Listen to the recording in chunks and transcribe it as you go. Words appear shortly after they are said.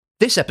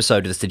This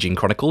episode of the Stygian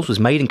Chronicles was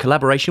made in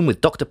collaboration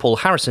with Dr. Paul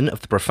Harrison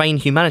of the Profane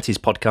Humanities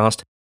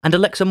podcast and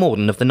Alexa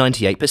Morden of the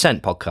 98%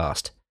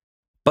 podcast.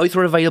 Both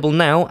are available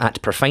now at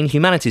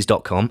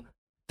profanehumanities.com,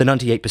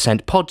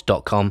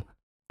 the98percentpod.com,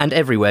 and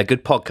everywhere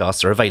good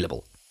podcasts are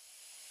available.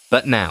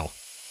 But now,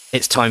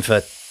 it's time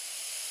for...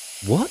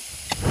 What?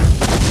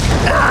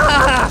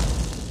 Ah!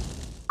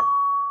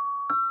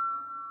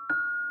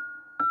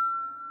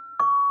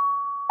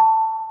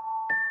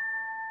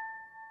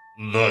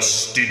 The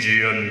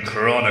Stygian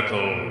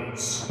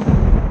Chronicles.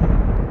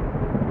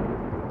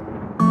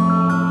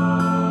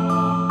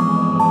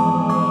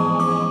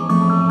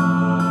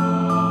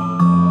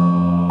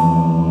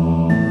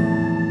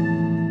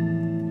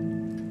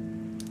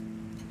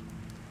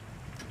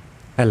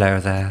 Hello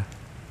there.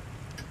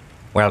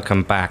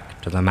 Welcome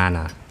back to the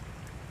manor.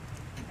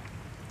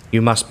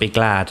 You must be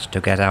glad to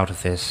get out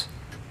of this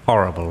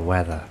horrible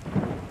weather.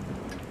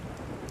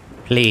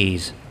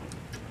 Please,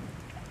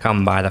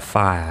 come by the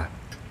fire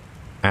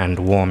and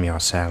warm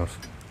yourself.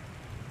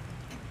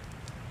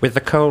 With the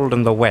cold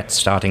and the wet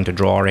starting to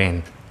draw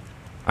in,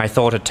 I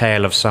thought a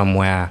tale of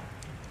somewhere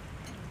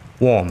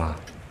warmer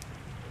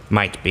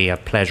might be a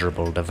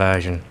pleasurable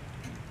diversion.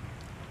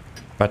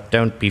 But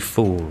don't be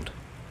fooled.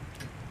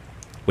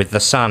 With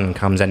the sun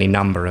comes any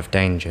number of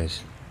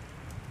dangers.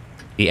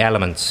 The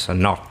elements are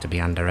not to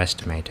be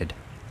underestimated.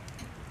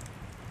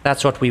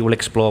 That's what we will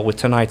explore with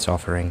tonight's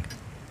offering.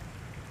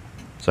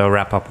 So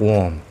wrap up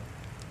warm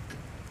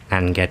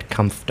and get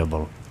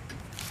comfortable.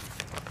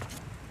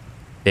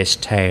 This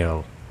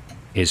tale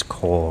is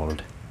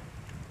called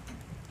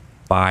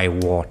By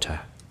Water.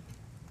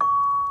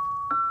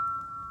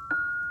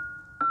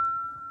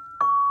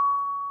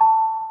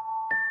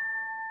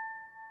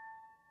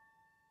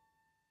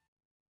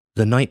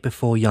 The night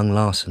before young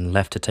Larson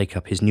left to take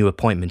up his new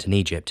appointment in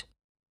Egypt,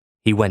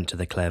 he went to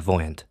the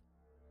clairvoyant.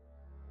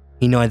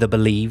 He neither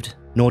believed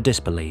nor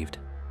disbelieved.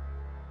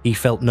 He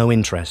felt no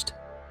interest,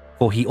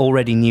 for he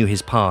already knew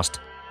his past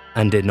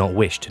and did not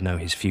wish to know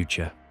his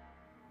future.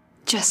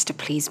 Just to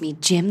please me,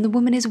 Jim, the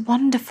woman is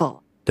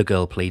wonderful. The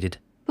girl pleaded.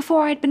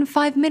 Before I'd been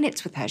 5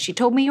 minutes with her, she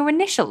told me your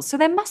initials, so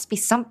there must be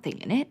something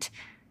in it.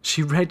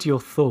 She read your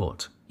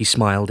thought. He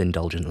smiled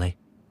indulgently.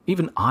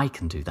 Even I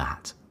can do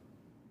that.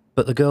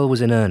 But the girl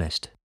was in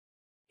earnest.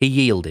 He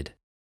yielded,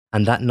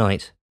 and that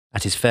night,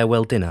 at his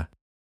farewell dinner,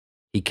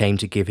 he came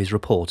to give his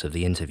report of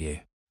the interview.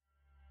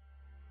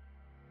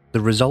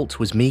 The result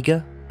was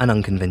meagre and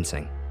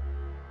unconvincing.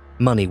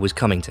 Money was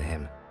coming to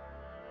him.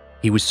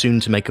 He was soon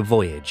to make a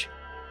voyage,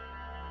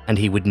 and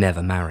he would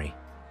never marry.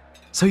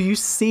 So you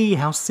see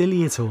how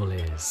silly it all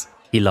is.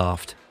 He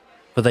laughed,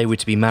 for they were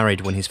to be married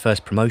when his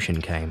first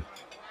promotion came.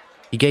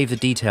 He gave the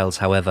details,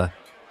 however,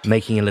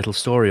 making a little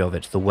story of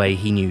it the way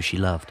he knew she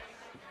loved.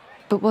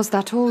 But was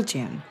that all,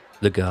 Jim?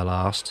 The girl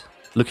asked,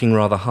 looking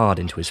rather hard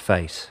into his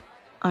face.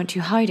 Aren't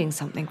you hiding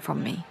something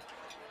from me?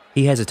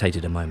 He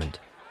hesitated a moment,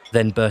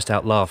 then burst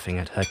out laughing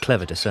at her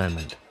clever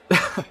discernment.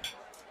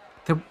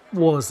 There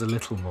was a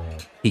little more.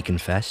 He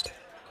confessed.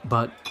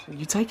 But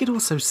you take it all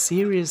so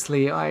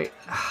seriously,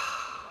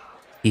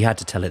 He had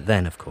to tell it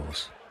then, of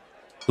course.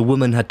 The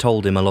woman had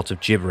told him a lot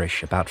of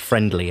gibberish about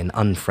friendly and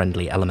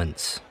unfriendly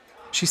elements.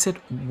 She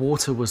said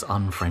water was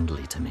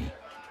unfriendly to me.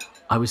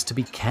 I was to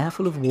be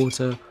careful of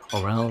water,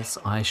 or else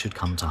I should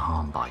come to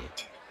harm by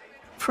it.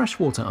 Fresh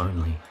water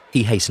only.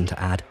 He hastened to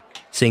add,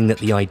 seeing that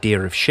the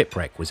idea of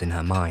shipwreck was in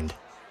her mind.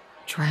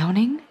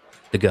 Drowning?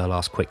 The girl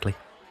asked quickly.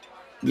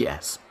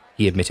 Yes.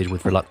 He admitted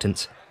with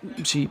reluctance.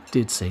 She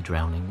did say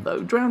drowning,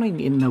 though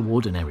drowning in no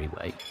ordinary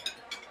way.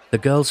 The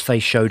girl's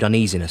face showed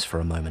uneasiness for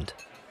a moment.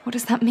 What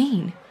does that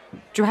mean?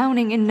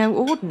 Drowning in no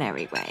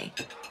ordinary way?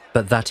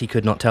 But that he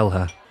could not tell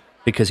her,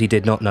 because he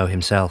did not know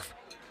himself.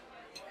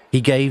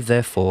 He gave,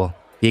 therefore,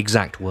 the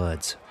exact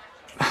words.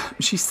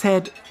 She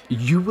said,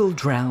 "You will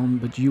drown,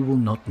 but you will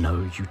not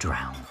know you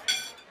drown."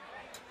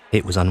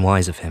 It was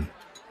unwise of him.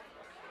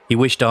 He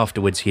wished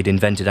afterwards he had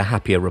invented a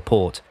happier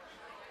report,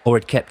 or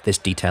had kept this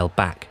detail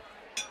back.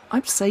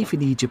 I'm safe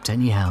in Egypt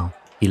anyhow.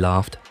 He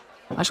laughed.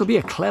 I shall be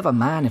a clever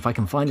man if I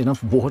can find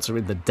enough water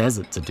in the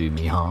desert to do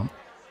me harm.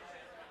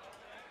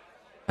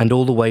 And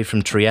all the way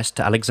from Trieste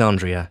to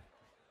Alexandria,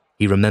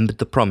 he remembered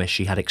the promise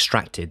she had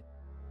extracted,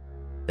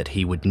 that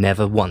he would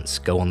never once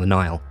go on the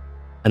Nile,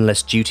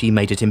 unless duty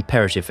made it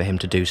imperative for him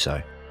to do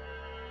so.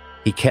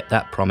 He kept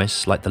that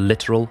promise like the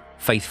literal,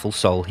 faithful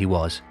soul he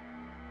was.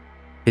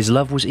 His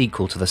love was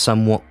equal to the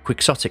somewhat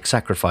quixotic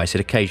sacrifice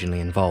it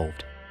occasionally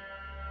involved.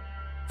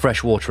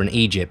 Fresh water in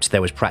Egypt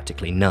there was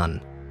practically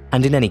none,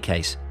 and in any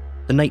case,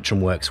 the Natron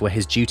works where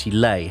his duty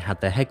lay had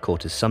their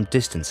headquarters some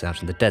distance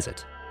out in the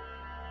desert.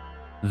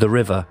 The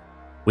river,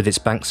 with its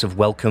banks of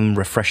welcome,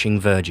 refreshing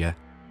verdure,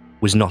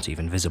 was not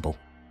even visible.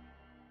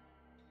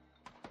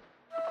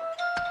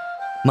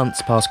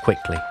 Months passed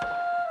quickly,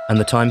 and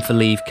the time for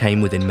leave came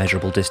within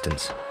measurable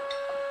distance.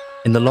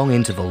 In the long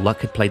interval,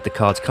 luck had played the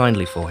cards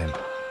kindly for him.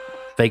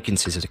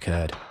 Vacancies had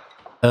occurred,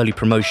 early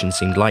promotion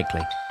seemed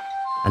likely,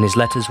 and his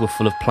letters were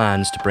full of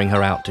plans to bring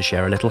her out to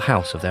share a little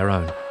house of their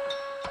own.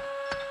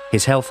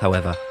 His health,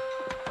 however,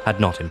 had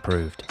not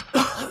improved.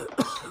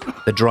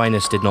 The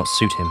dryness did not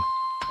suit him.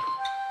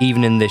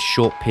 Even in this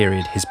short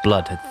period, his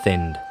blood had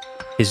thinned,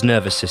 his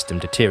nervous system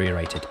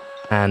deteriorated,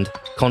 and,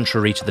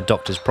 contrary to the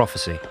doctor's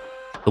prophecy,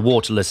 the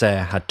waterless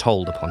air had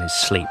told upon his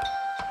sleep.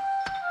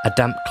 A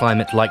damp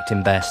climate liked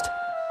him best,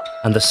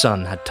 and the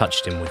sun had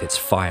touched him with its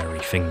fiery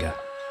finger.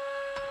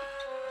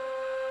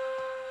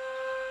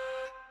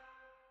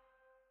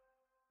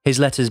 His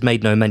letters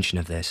made no mention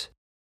of this.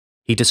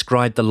 He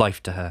described the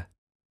life to her,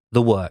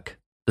 the work,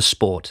 the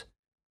sport,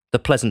 the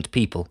pleasant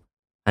people,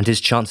 and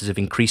his chances of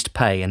increased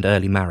pay and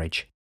early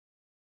marriage.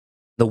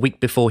 The week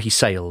before he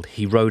sailed,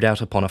 he rode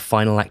out upon a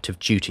final act of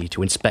duty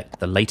to inspect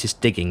the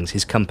latest diggings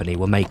his company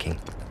were making.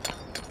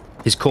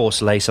 His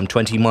course lay some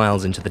 20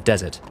 miles into the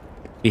desert,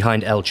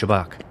 behind El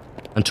Chabak,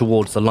 and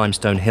towards the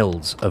limestone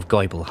hills of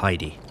Goibel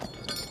Haidi.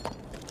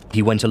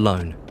 He went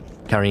alone,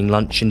 carrying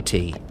lunch and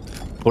tea,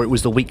 for it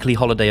was the weekly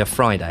holiday of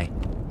Friday,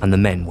 and the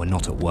men were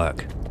not at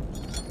work.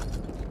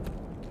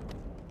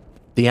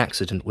 The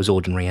accident was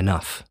ordinary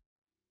enough.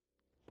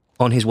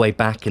 On his way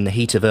back in the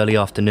heat of early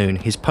afternoon,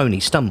 his pony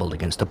stumbled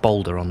against a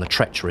boulder on the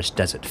treacherous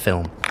desert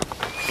film,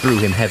 threw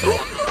him heavily,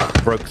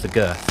 broke the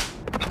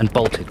girth, and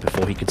bolted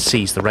before he could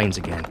seize the reins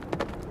again,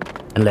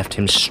 and left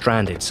him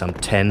stranded some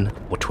 10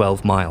 or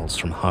 12 miles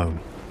from home.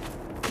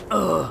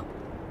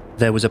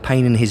 There was a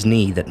pain in his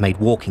knee that made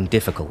walking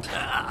difficult,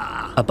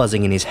 a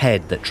buzzing in his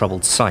head that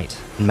troubled sight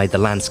and made the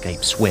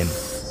landscape swim,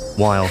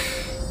 while,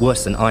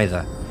 worse than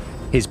either,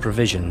 his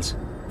provisions,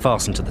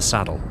 fastened to the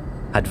saddle,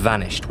 had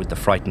vanished with the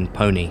frightened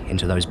pony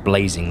into those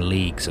blazing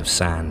leagues of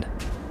sand.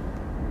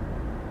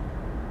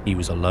 He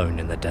was alone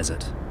in the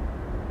desert.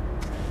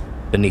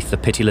 Beneath the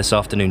pitiless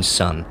afternoon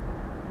sun,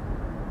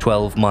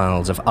 12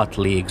 miles of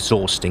utterly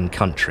exhausting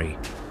country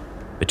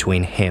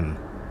between him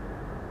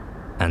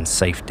and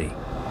safety.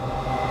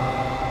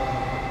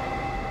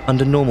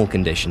 Under normal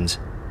conditions,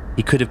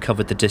 he could have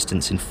covered the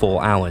distance in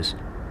 4 hours,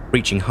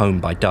 reaching home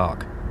by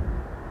dark,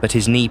 but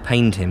his knee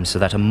pained him so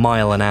that a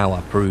mile an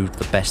hour proved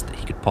the best that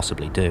he could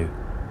possibly do.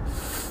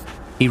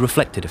 He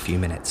reflected a few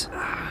minutes.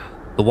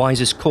 The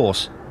wisest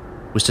course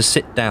was to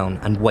sit down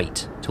and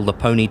wait till the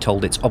pony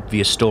told its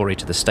obvious story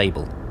to the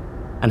stable,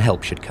 and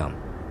help should come.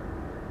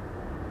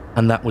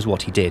 And that was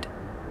what he did,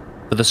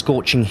 for the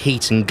scorching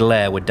heat and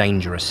glare were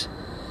dangerous.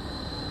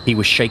 He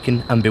was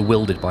shaken and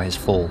bewildered by his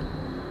fall,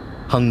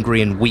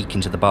 hungry and weak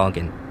into the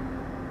bargain,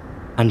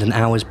 and an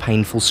hour's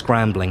painful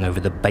scrambling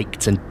over the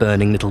baked and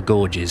burning little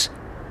gorges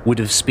would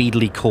have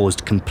speedily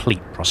caused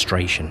complete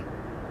prostration.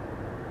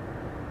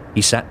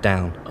 He sat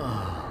down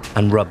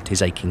and rubbed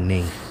his aching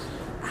knee.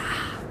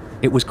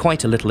 It was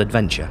quite a little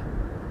adventure,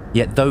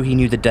 yet though he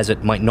knew the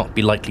desert might not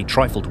be lightly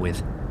trifled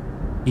with,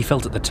 he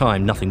felt at the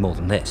time nothing more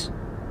than this,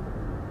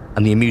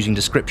 and the amusing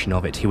description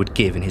of it he would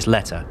give in his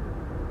letter,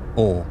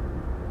 or,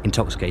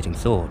 intoxicating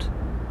thought,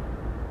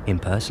 in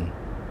person.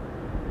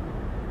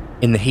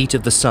 In the heat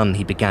of the sun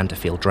he began to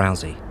feel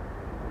drowsy.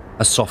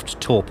 A soft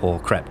torpor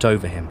crept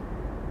over him.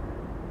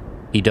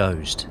 He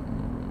dozed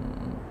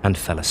and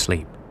fell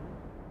asleep.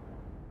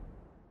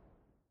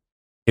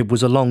 It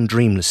was a long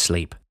dreamless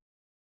sleep,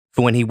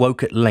 for when he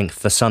woke at length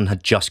the sun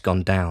had just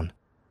gone down.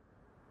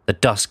 The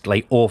dusk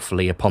lay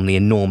awfully upon the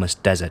enormous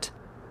desert,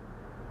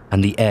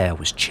 and the air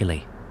was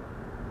chilly.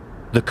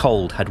 The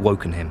cold had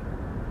woken him.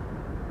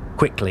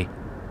 Quickly,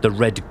 the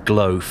red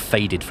glow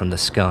faded from the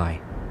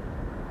sky.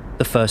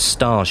 The first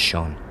stars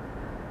shone.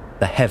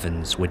 The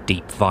heavens were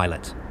deep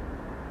violet.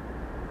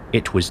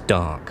 It was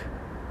dark.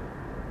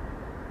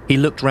 He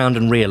looked round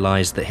and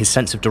realized that his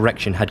sense of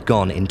direction had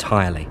gone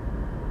entirely.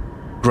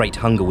 Great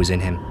hunger was in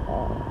him,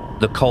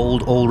 the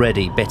cold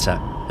already bitter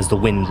as the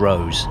wind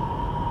rose.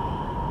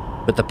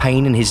 But the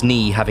pain in his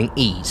knee having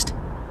eased,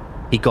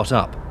 he got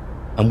up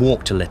and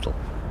walked a little,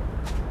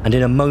 and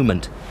in a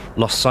moment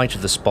lost sight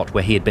of the spot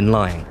where he had been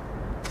lying.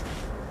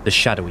 The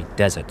shadowy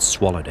desert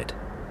swallowed it.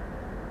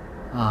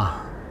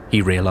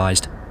 He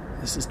realized.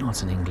 This is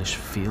not an English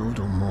field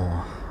or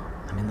moor.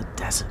 I'm in the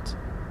desert.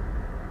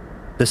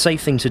 The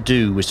safe thing to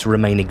do was to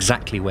remain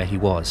exactly where he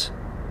was.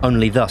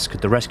 Only thus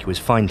could the rescuers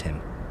find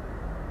him.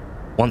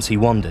 Once he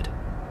wandered,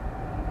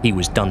 he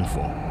was done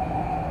for.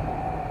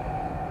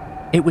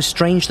 It was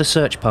strange the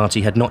search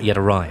party had not yet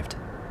arrived.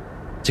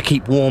 To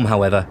keep warm,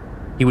 however,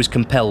 he was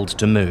compelled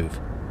to move.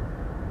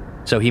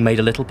 So he made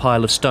a little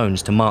pile of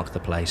stones to mark the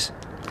place,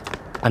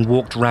 and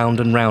walked round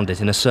and round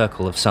it in a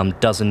circle of some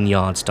 12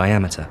 yards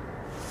diameter.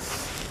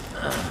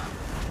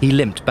 He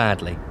limped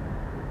badly,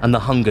 and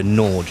the hunger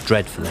gnawed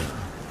dreadfully.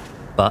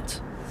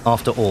 But,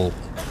 after all,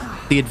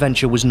 the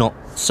adventure was not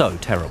so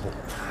terrible.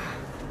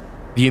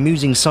 The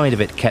amusing side of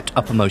it kept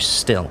uppermost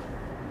still.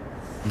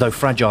 Though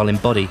fragile in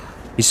body,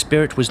 his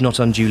spirit was not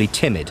unduly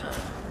timid.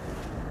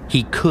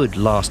 He could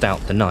last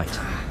out the night,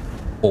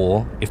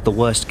 or, if the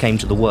worst came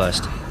to the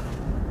worst,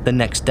 the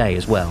next day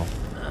as well.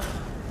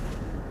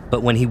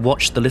 But when he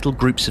watched the little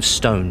groups of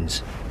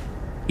stones,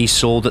 he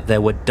saw that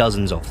there were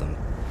dozens of them.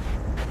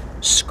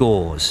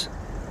 Scores,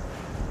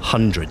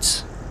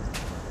 hundreds,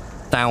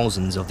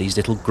 thousands of these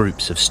little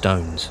groups of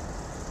stones.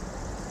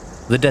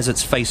 The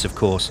desert's face, of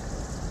course,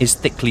 is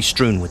thickly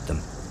strewn with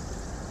them.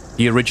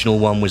 The original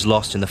one was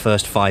lost in the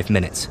first 5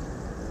 minutes.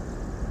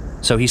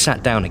 So he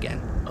sat down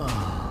again.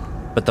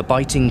 But the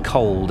biting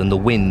cold and the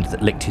wind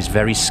that licked his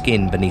very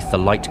skin beneath the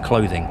light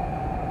clothing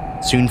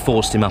soon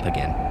forced him up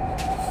again.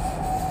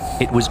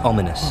 It was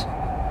ominous,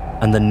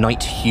 and the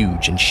night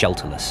huge and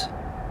shelterless.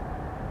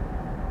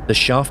 The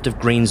shaft of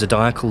green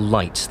zodiacal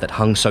light that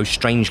hung so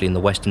strangely in the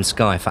western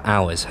sky for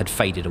hours had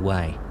faded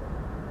away.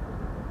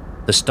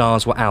 The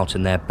stars were out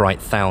in their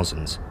bright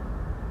thousands.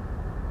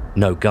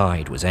 No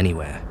guide was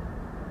anywhere.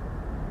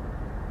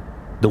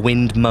 The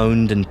wind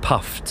moaned and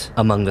puffed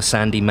among the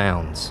sandy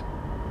mounds.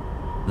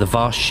 The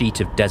vast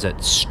sheet of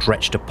desert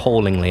stretched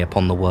appallingly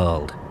upon the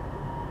world.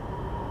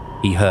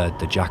 He heard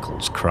the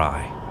jackal's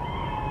cry.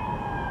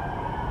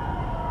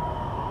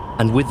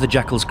 And with the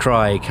jackal's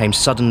cry came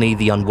suddenly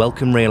the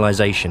unwelcome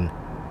realization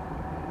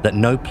that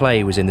no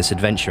play was in this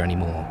adventure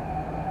anymore,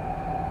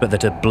 but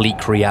that a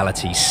bleak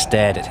reality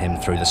stared at him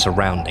through the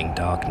surrounding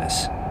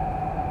darkness.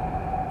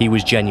 He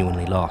was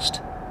genuinely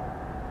lost.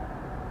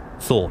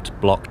 Thought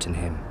blocked in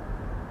him.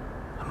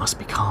 I must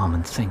be calm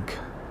and think,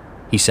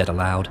 he said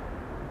aloud.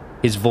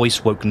 His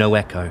voice woke no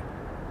echo.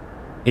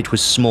 It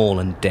was small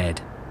and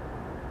dead.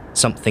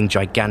 Something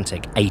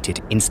gigantic ate it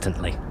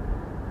instantly.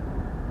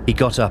 He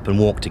got up and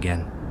walked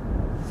again.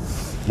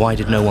 Why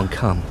did no one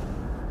come?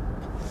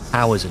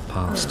 Hours had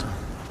passed.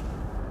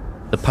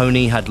 The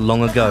pony had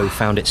long ago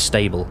found its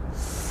stable.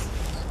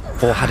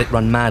 Or had it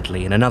run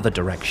madly in another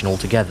direction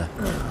altogether?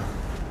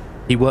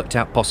 He worked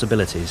out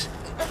possibilities,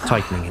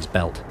 tightening his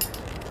belt.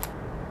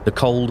 The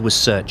cold was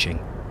searching.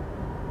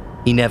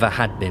 He never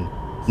had been,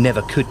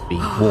 never could be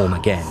warm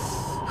again.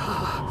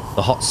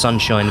 The hot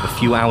sunshine of a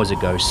few hours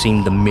ago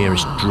seemed the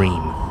merest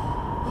dream.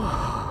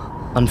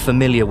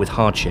 Unfamiliar with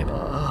hardship,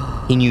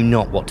 he knew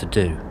not what to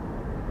do.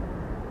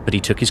 But he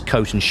took his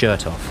coat and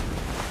shirt off,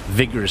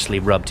 vigorously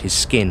rubbed his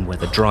skin where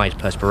the dried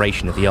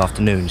perspiration of the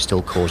afternoon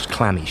still caused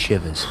clammy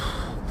shivers,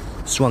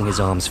 swung his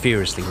arms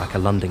furiously like a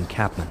London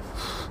cabman,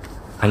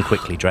 and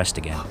quickly dressed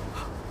again.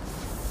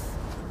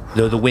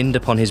 Though the wind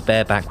upon his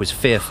bare back was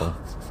fearful,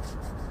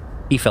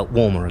 he felt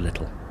warmer a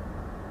little.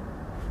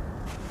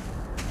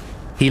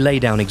 He lay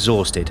down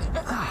exhausted,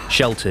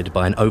 sheltered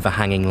by an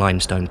overhanging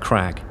limestone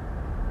crag,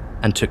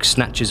 and took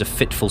snatches of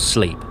fitful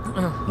sleep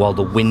while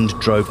the wind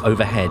drove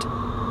overhead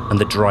and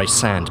the dry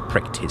sand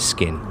pricked his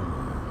skin.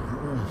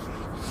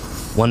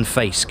 One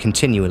face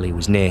continually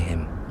was near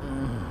him.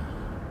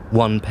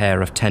 One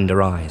pair of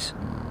tender eyes.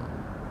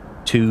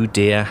 2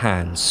 dear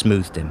hands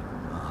smoothed him.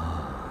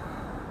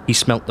 He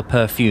smelt the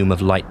perfume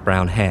of light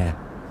brown hair.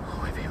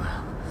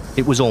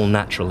 It was all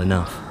natural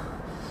enough.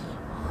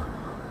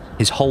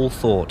 His whole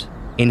thought,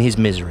 in his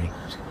misery,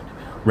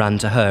 ran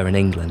to her in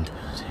England.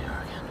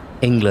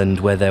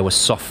 England where there was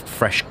soft,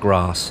 fresh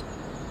grass,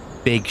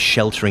 big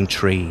sheltering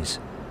trees,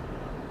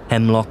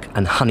 hemlock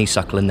and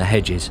honeysuckle in the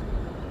hedges,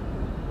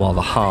 while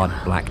the hard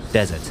black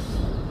desert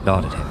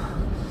guarded him,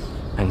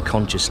 and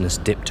consciousness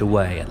dipped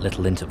away at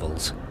little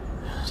intervals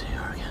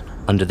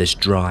under this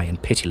dry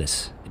and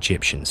pitiless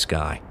Egyptian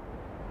sky.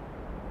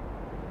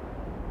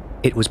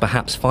 It was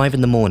perhaps 5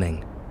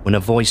 a.m. when a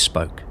voice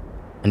spoke,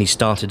 and he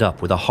started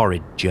up with a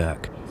horrid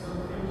jerk.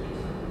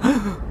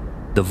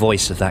 The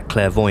voice of that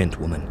clairvoyant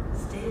woman.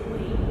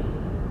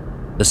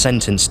 The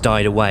sentence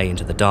died away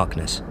into the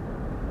darkness,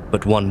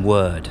 but one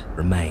word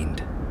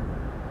remained.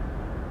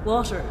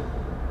 Water.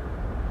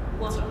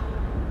 Water.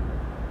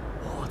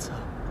 water.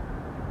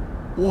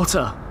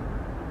 Water!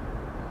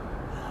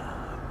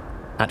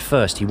 At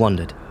first he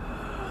wondered,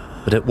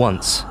 but at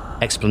once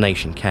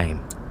explanation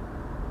came.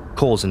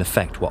 Cause and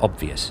effect were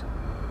obvious.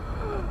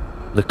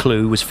 The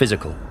clue was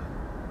physical.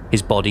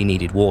 His body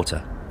needed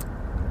water.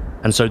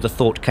 And so the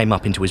thought came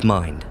up into his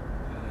mind.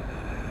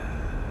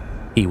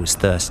 He was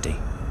thirsty.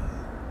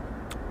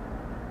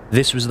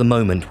 This was the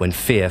moment when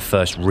fear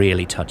first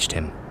really touched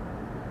him.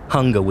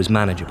 Hunger was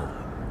manageable,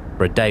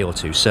 for a day or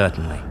two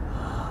certainly.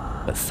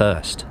 But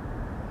thirst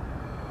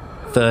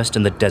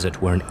and the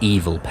desert were an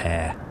evil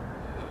pair.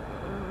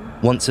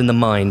 Once in the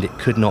mind, it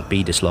could not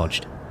be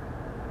dislodged.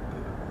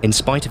 In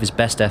spite of his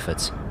best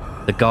efforts,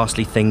 the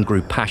ghastly thing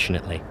grew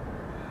passionately,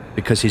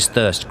 because his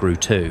thirst grew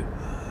too.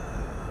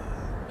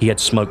 He had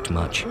smoked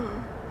much,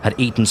 had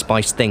eaten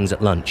spiced things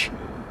at lunch,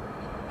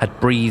 had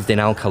breathed in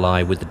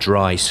alkali with the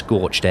dry,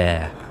 scorched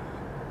air.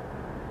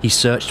 He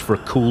searched for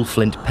a cool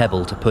flint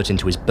pebble to put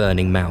into his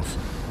burning mouth,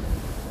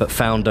 but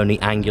found only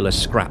angular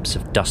scraps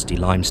of dusty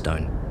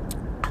limestone.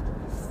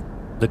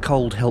 The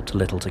cold helped a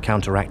little to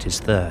counteract his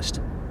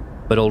thirst,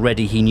 but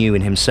already he knew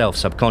in himself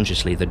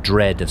subconsciously the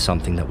dread of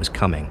something that was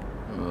coming.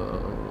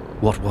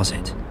 What was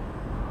it?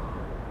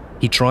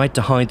 He tried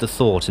to hide the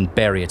thought and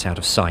bury it out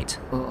of sight.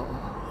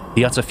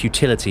 The utter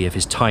futility of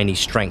his tiny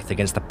strength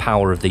against the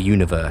power of the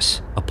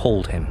universe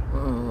appalled him.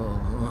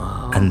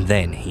 And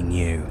then he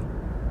knew.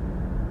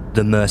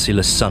 The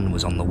merciless sun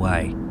was on the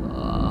way,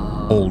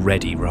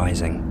 already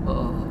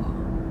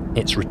rising.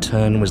 Its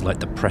return was like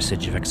the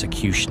presage of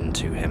execution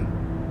to him.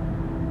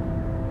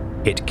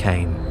 It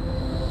came.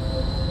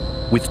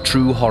 With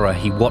true horror,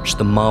 he watched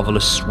the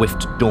marvelous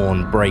swift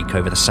dawn break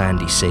over the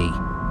sandy sea.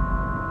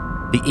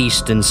 The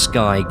eastern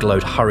sky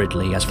glowed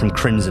hurriedly as from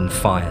crimson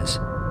fires.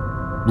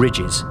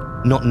 Ridges,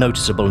 not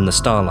noticeable in the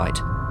starlight,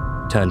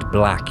 turned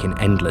black in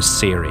endless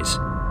series,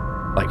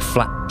 like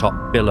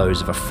flat-topped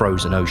billows of a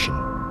frozen ocean.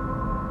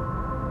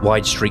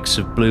 Wide streaks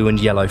of blue and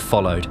yellow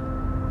followed,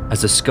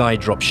 as the sky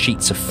dropped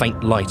sheets of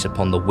faint light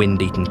upon the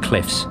wind-eaten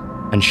cliffs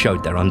and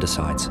showed their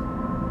undersides.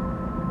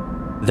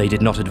 They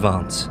did not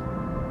advance.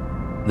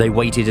 They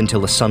waited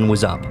until the sun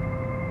was up,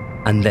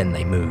 and then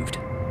they moved.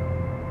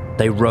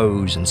 They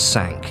rose and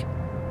sank.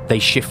 They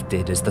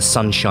shifted as the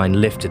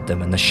sunshine lifted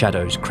them and the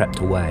shadows crept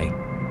away.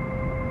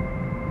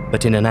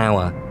 But in an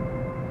hour,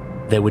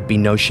 there would be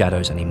no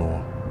shadows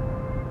anymore.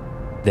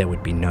 There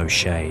would be no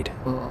shade.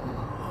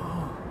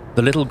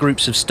 The little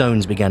groups of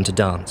stones began to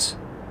dance.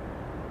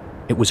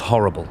 It was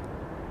horrible.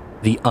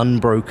 The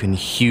unbroken,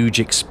 huge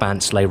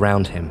expanse lay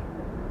round him,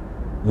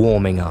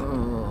 warming up.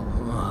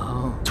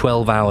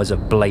 12 hours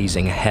of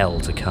blazing hell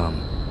to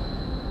come.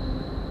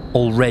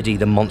 Already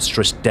the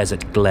monstrous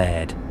desert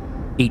glared,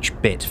 each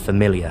bit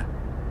familiar,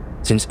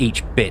 since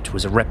each bit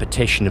was a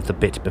repetition of the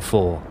bit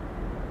before,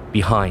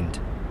 behind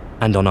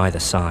and on either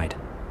side.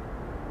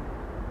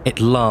 It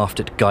laughed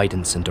at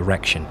guidance and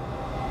direction.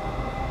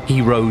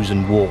 He rose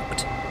and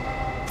walked.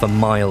 For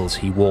miles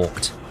he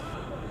walked,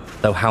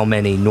 though how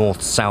many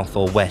north, south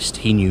or west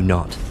he knew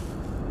not.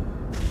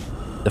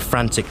 The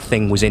frantic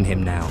thing was in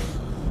him now,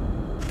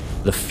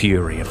 the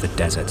fury of the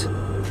desert.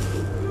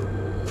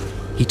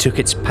 He took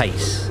its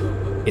pace,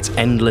 its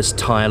endless,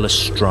 tireless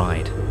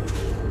stride,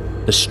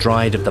 the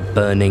stride of the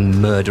burning,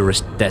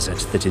 murderous desert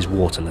that is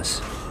waterless.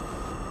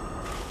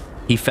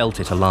 He felt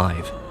it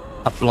alive,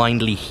 a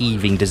blindly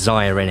heaving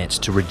desire in it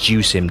to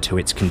reduce him to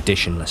its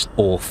conditionless,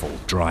 awful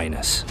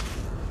dryness.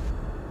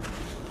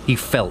 He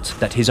felt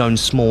that his own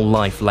small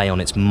life lay on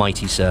its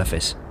mighty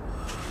surface,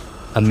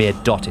 a mere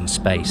dot in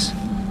space,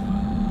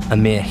 a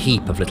mere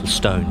heap of little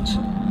stones.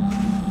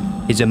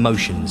 His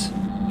emotions,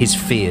 his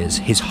fears,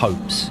 his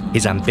hopes,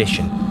 his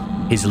ambition,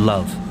 his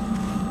love,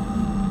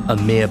 a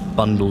mere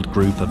bundled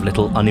group of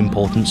little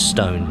unimportant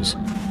stones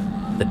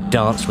that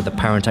danced with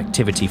apparent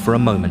activity for a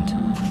moment,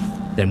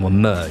 then were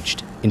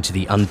merged into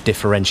the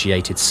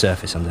undifferentiated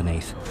surface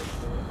underneath.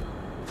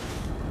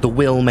 The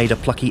will made a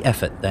plucky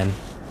effort then.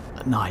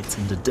 A night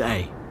and a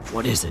day.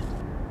 What is it?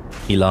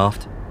 He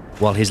laughed,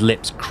 while his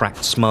lips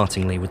cracked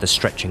smartingly with the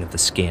stretching of the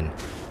skin.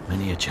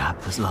 Many a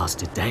chap has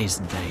lasted days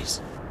and days.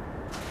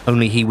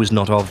 Only he was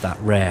not of that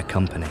rare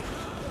company.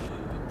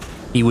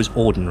 He was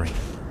ordinary,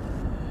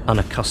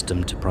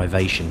 unaccustomed to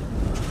privation,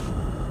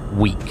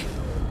 weak,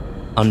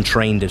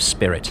 untrained of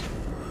spirit,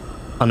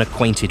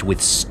 unacquainted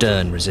with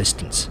stern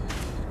resistance.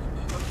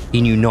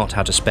 He knew not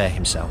how to spare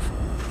himself.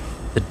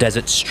 The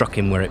desert struck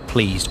him where it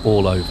pleased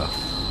all over.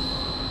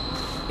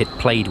 It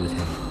played with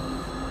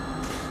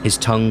him. His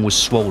tongue was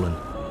swollen.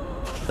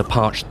 The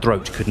parched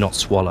throat could not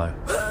swallow.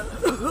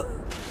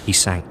 He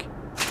sank.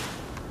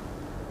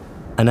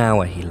 An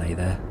hour he lay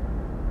there,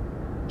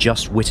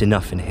 just wit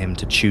enough in him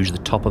to choose the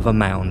top of a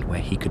mound where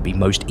he could be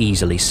most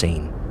easily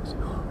seen.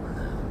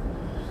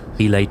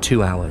 He lay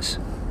 2 hours,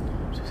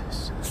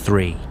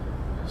 3,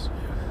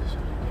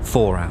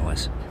 4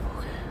 hours.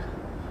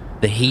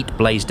 The heat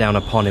blazed down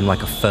upon him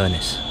like a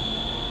furnace.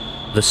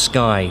 The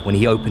sky, when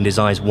he opened his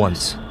eyes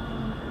once,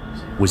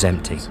 was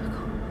empty.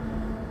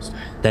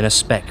 Then a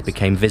speck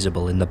became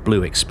visible in the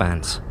blue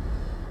expanse,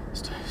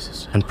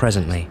 and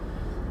presently,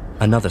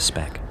 another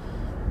speck.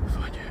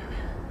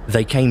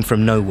 They came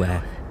from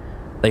nowhere.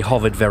 They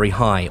hovered very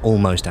high,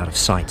 almost out of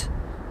sight.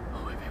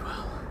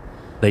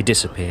 They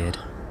disappeared.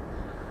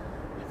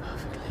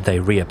 They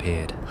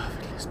reappeared.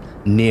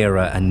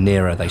 Nearer and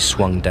nearer they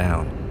swung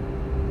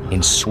down,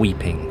 in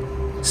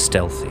sweeping,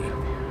 stealthy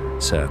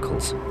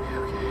circles.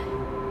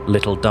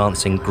 Little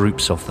dancing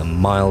groups of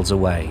them miles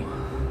away,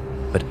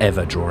 but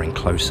ever drawing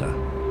closer.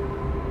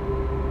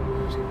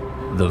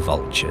 The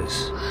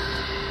vultures.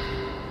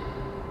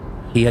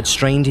 He had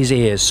strained his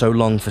ears so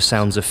long for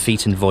sounds of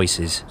feet and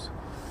voices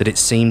that it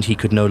seemed he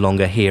could no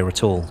longer hear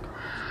at all.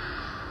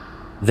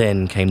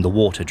 Then came the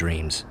water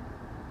dreams,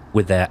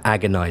 with their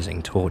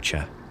agonizing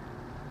torture.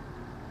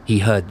 He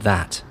heard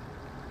that,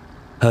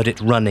 heard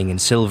it running in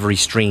silvery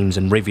streams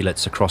and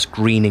rivulets across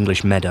green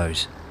English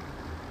meadows.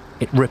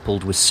 It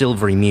rippled with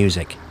silvery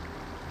music.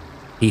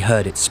 He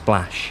heard it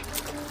splash.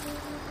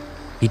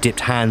 He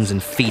dipped hands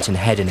and feet and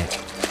head in it,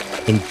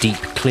 in deep,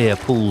 clear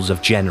pools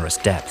of generous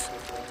depth.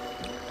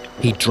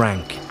 He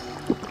drank.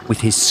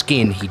 With his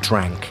skin he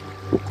drank,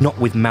 not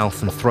with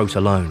mouth and throat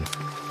alone.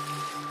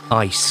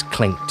 Ice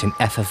clinked in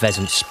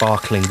effervescent,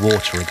 sparkling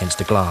water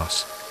against a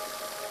glass.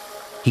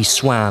 He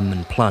swam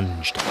and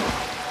plunged.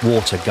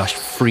 Water gushed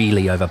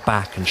freely over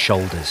back and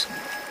shoulders,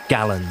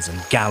 gallons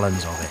and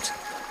gallons of it,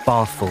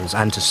 bathfuls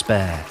and to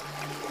spare.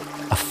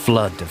 A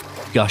flood of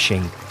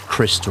gushing,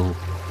 crystal,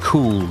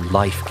 cool,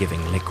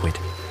 life-giving liquid.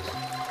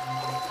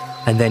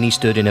 And then he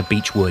stood in a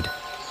beech wood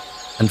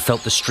and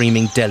felt the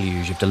streaming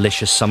deluge of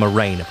delicious summer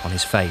rain upon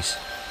his face,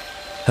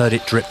 heard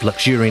it drip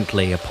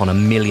luxuriantly upon a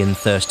million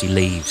thirsty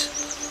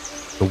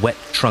leaves. The wet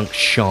trunk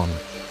shone,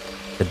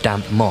 the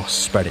damp moss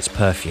spread its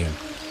perfume.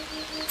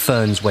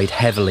 Ferns weighed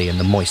heavily in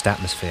the moist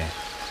atmosphere.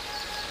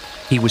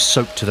 He was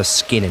soaked to the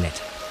skin in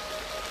it.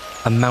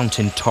 A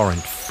mountain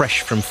torrent,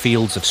 fresh from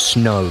fields of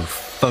snow,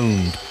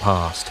 foamed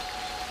past,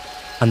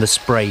 and the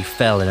spray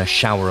fell in a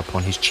shower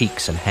upon his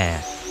cheeks and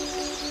hair.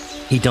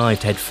 He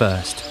dived head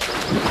first.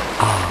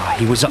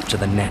 He was up to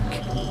the neck,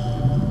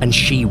 and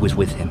she was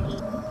with him.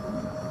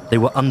 They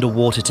were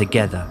underwater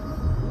together.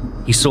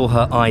 He saw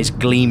her eyes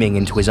gleaming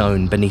into his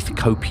own beneath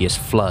copious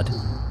flood.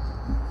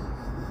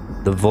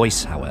 The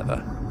voice,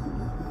 however,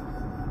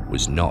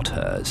 was not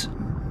hers.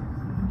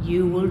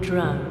 You will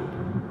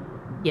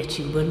drown, yet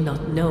you will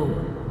not know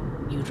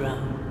you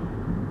drown.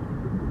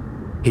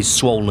 His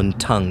swollen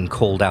tongue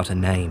called out a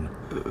name,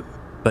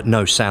 but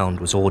no sound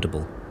was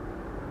audible.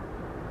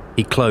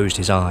 He closed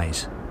his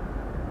eyes.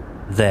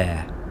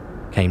 There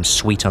came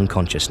sweet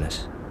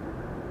unconsciousness.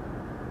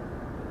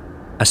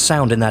 A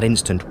sound in that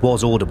instant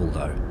was audible,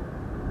 though.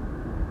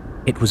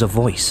 It was a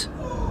voice.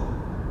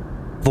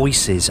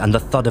 Voices and the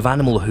thud of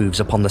animal hooves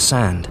upon the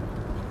sand.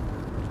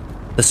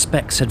 The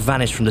specks had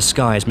vanished from the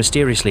sky as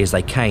mysteriously as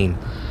they came,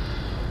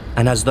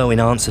 and as though in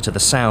answer to the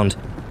sound,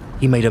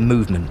 he made a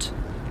movement,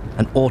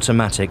 an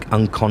automatic,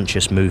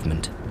 unconscious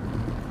movement.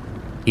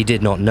 He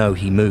did not know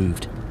he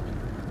moved,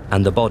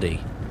 and the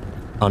body,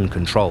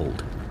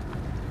 uncontrolled,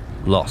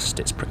 lost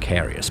its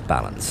precarious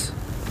balance.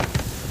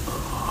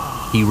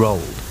 He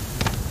rolled,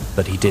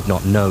 but he did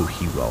not know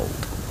he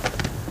rolled.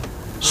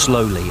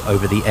 Slowly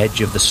over the edge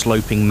of the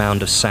sloping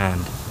mound of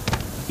sand,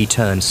 he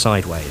turned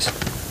sideways.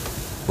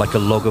 Like a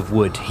log of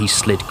wood, he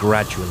slid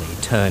gradually,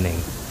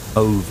 turning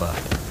over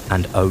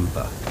and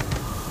over.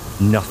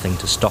 Nothing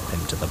to stop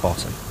him to the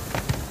bottom.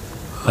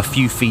 A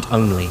few feet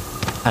only,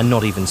 and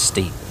not even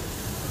steep.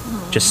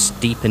 Just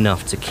steep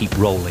enough to keep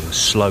rolling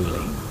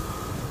slowly.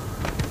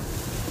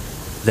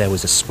 There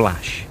was a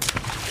splash,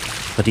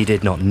 but he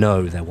did not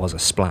know there was a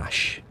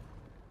splash.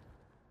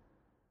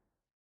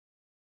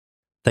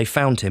 They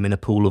found him in a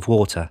pool of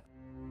water.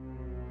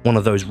 One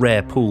of those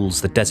rare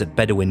pools the desert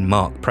Bedouin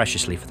mark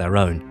preciously for their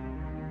own.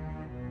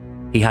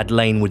 He had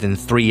lain within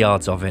 3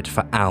 yards of it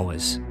for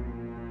hours.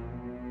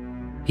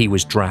 He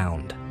was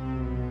drowned,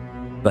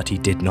 but he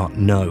did not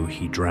know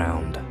he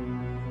drowned.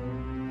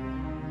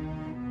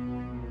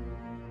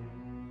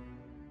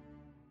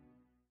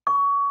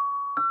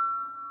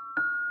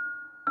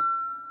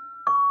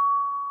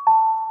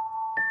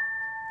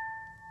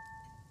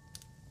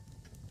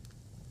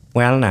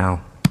 Well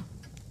now,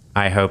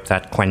 I hope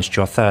that quenched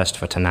your thirst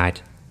for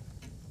tonight.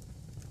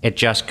 It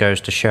just goes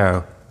to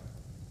show,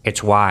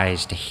 it's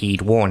wise to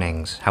heed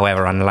warnings,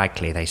 however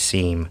unlikely they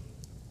seem.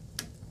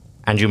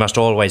 And you must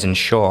always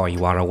ensure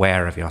you are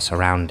aware of your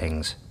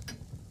surroundings,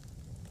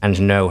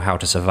 and know how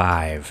to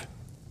survive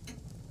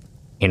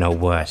in a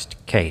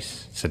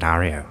worst-case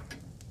scenario.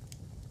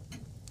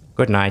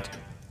 Good night.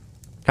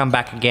 Come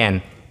back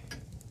again,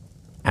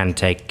 and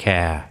take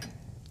care.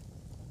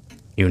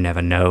 You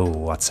never know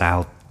what's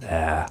out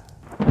there.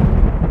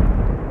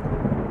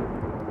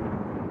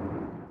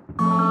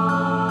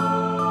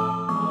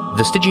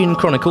 The Stygian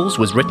Chronicles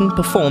was written,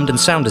 performed and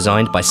sound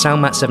designed by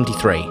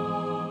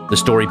Soundmat73. The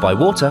story by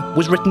Water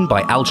was written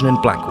by Algernon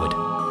Blackwood.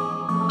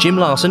 Jim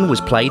Larson was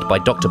played by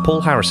Dr.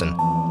 Paul Harrison,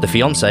 the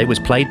fiancée was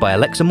played by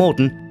Alexa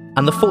Morden,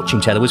 and the fortune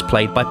teller was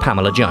played by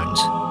Pamela Jones.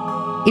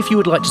 If you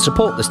would like to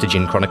support the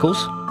Stygian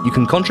Chronicles, you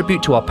can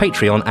contribute to our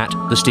Patreon at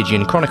The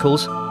Stygian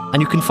Chronicles,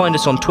 and you can find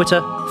us on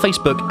Twitter,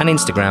 Facebook and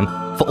Instagram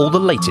for all the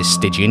latest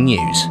Stygian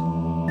news.